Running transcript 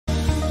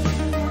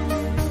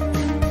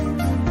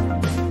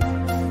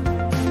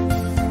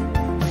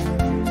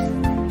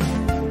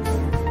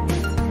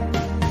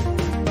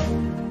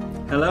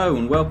Hello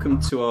and welcome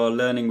to our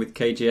Learning with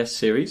KGS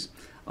series.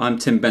 I'm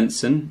Tim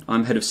Benson,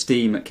 I'm Head of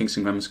STEAM at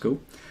Kingston Grammar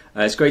School.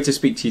 It's great to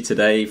speak to you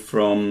today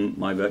from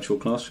my virtual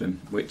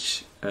classroom,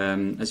 which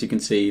as you can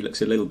see looks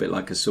a little bit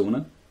like a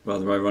sauna,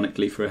 rather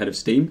ironically for a Head of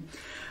STEAM.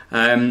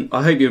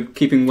 I hope you're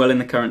keeping well in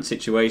the current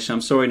situation.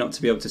 I'm sorry not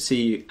to be able to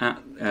see you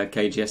at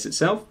KGS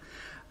itself,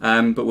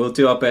 but we'll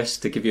do our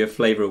best to give you a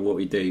flavour of what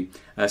we do.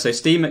 So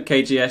STEAM at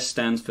KGS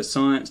stands for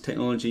Science,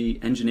 Technology,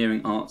 Engineering,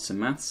 Arts and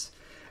Maths.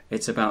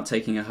 It's about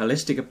taking a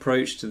holistic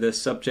approach to the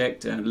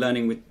subject and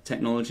learning with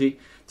technology.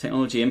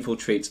 Technology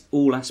infiltrates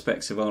all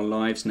aspects of our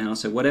lives now,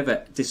 so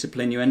whatever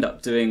discipline you end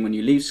up doing when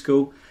you leave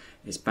school,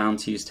 it's bound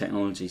to use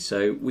technology.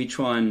 So we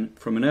try and,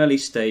 from an early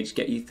stage,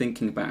 get you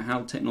thinking about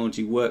how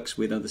technology works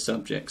with other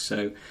subjects.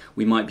 So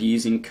we might be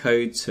using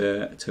code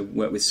to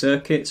work with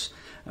circuits.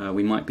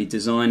 We might be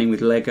designing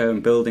with Lego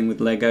and building with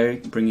Lego,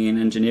 bringing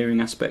in engineering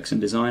aspects and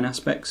design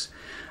aspects.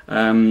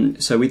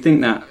 So we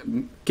think that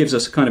gives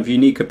us a kind of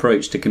unique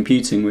approach to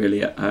computing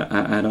really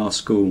at our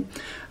school.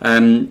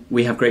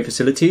 We have great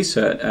facilities.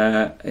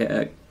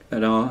 At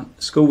our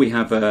school we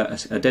have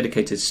a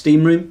dedicated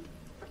STEAM room,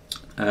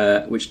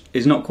 which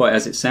is not quite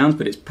as it sounds,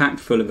 but it's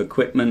packed full of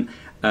equipment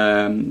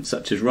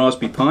such as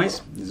Raspberry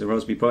Pis. There's a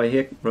Raspberry Pi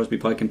here, Raspberry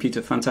Pi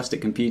computer,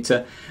 fantastic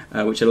computer,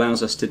 which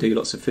allows us to do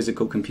lots of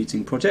physical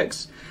computing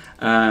projects.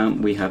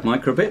 We have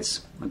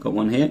microbits. I've got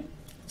one here.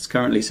 It's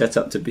currently set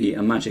up to be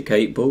a magic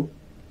 8 ball.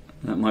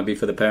 That might be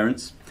for the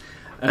parents.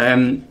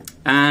 And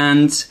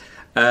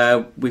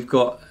we've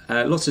got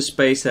lots of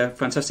space, a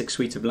fantastic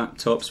suite of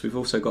laptops. We've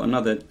also got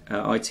another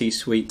IT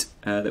suite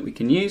that we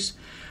can use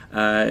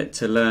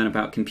to learn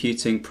about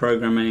computing,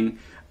 programming,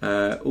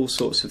 all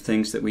sorts of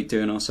things that we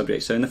do in our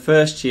subject. So in the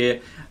first year,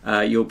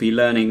 you'll be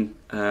learning,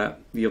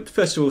 you'll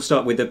first of all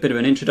start with a bit of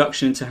an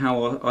introduction to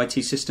how our IT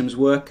systems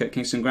work at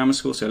Kingston Grammar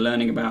School, so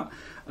learning about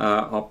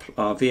our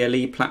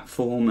VLE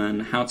platform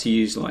and how to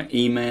use like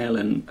email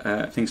and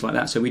things like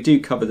that. So we do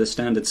cover the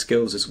standard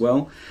skills as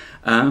well,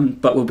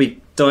 but we'll be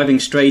diving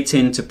straight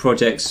into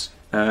projects,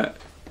 to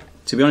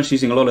be honest,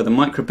 using a lot of the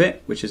microbit,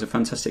 which is a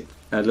fantastic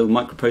little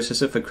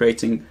microprocessor for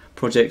creating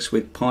projects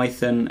with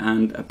Python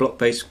and a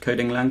block-based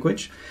coding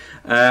language.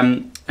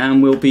 And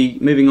we'll be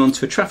moving on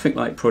to a traffic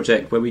light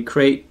project where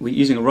we're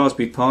using a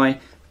Raspberry Pi,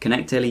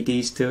 connect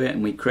LEDs to it,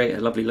 and we create a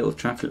lovely little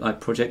traffic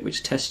light project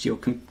which tests your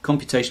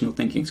computational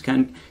thinking. So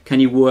can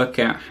you work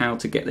out how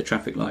to get the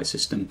traffic light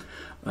system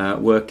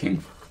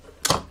working?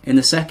 In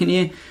the second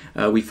year,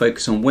 we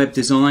focus on web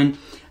design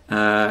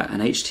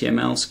and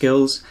HTML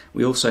skills.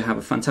 We also have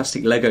a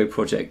fantastic Lego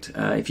project.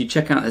 If you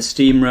check out the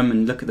STEAM room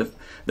and look at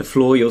the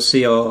floor, you'll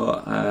see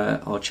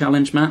our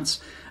challenge mats,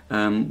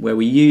 where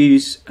we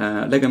use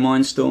Lego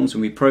Mindstorms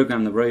and we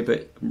program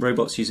the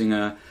robots using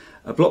a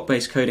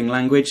block-based coding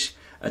language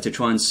to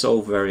try and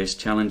solve various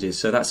challenges.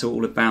 So that's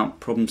all about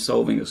problem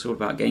solving. It's all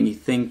about getting you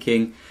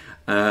thinking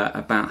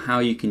about how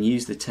you can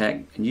use the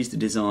tech and use the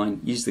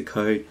design, use the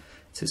code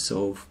to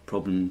solve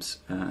problems,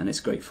 and it's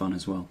great fun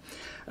as well.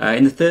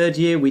 In the third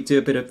year, we do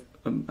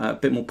a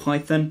bit more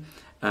Python.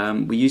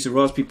 We use a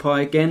Raspberry Pi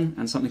again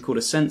and something called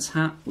a Sense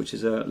hat, which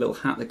is a little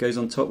hat that goes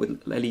on top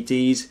with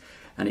LEDs,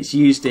 and it's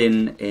used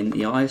in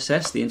the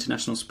ISS, the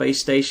International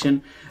Space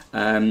Station.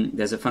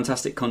 There's a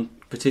fantastic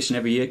competition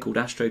every year called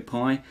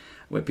AstroPi,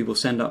 where people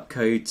send up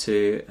code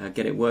to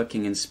get it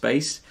working in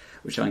space,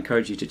 which I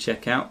encourage you to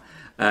check out.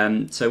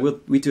 So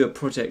we do a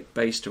project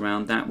based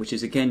around that, which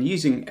is again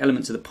using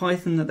elements of the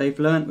Python that they've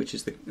learned, which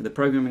is the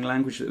programming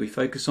language that we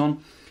focus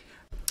on.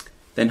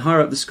 Then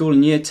higher up the school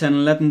in year 10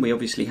 and 11, we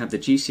obviously have the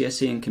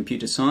GCSE in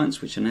computer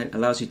science, which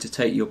allows you to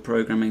take your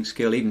programming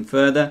skill even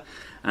further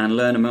and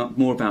learn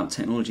more about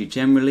technology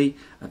generally,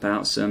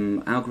 about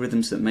some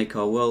algorithms that make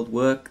our world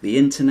work, the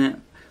internet,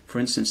 for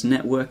instance,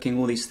 networking,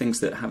 all these things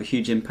that have a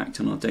huge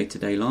impact on our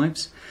day-to-day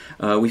lives.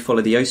 We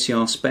follow the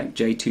OCR spec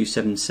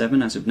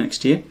J277 as of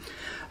next year.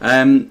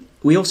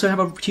 We also have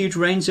a huge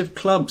range of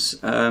clubs.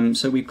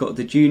 So we've got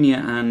the Junior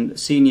and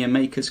Senior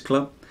Makers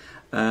Club,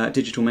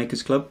 Digital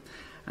Makers Club,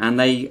 and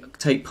they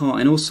take part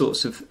in all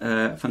sorts of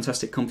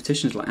fantastic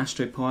competitions like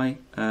AstroPi,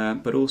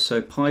 but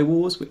also Pi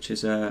Wars, which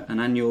is an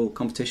annual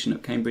competition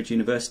at Cambridge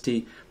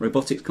University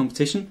robotics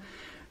competition,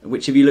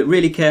 which if you look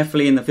really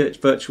carefully in the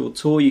virtual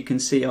tour, you can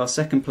see our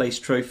second place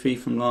trophy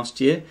from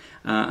last year,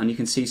 and you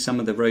can see some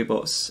of the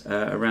robots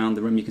around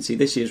the room. You can see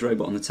this year's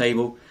robot on the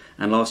table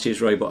and last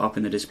year's robot up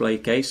in the display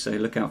case, so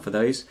look out for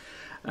those.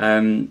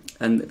 And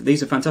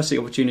these are fantastic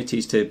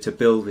opportunities to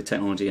build with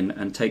technology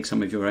and take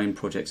some of your own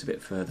projects a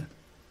bit further.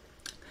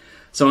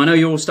 So I know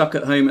you're all stuck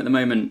at home at the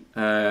moment,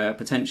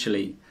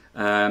 potentially,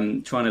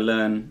 trying to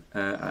learn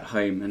at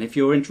home. And if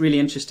you're really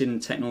interested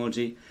in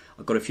technology,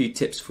 I've got a few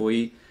tips for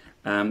you.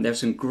 There are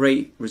some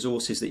great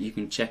resources that you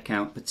can check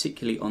out,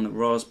 particularly on the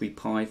Raspberry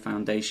Pi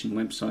Foundation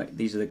website.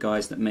 These are the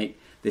guys that make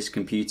this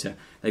computer.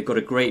 They've got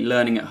a great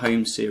Learning at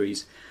Home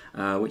series,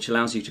 which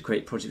allows you to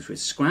create projects with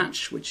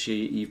Scratch, which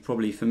you're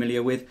probably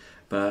familiar with,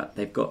 but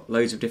they've got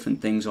loads of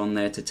different things on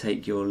there to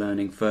take your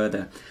learning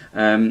further.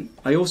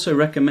 I also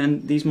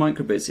recommend these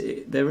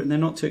microbits. They're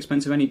not too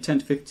expensive, only 10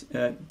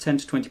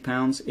 to 20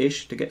 pounds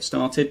ish to get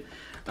started.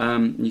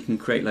 You can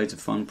create loads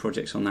of fun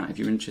projects on that if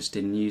you're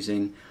interested in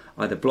using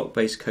either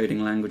block-based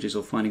coding languages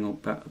or finding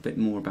out a bit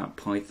more about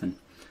Python.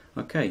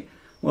 Okay,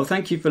 well,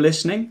 thank you for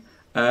listening,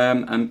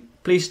 and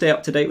please stay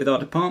up to date with our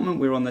department.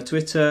 We're on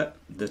Twitter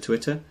at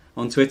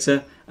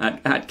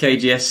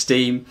KGS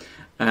Steam.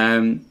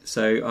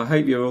 So I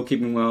hope you're all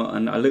keeping well,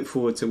 and I look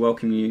forward to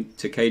welcoming you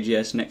to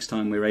KGS next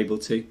time we're able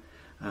to.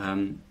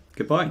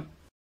 Goodbye.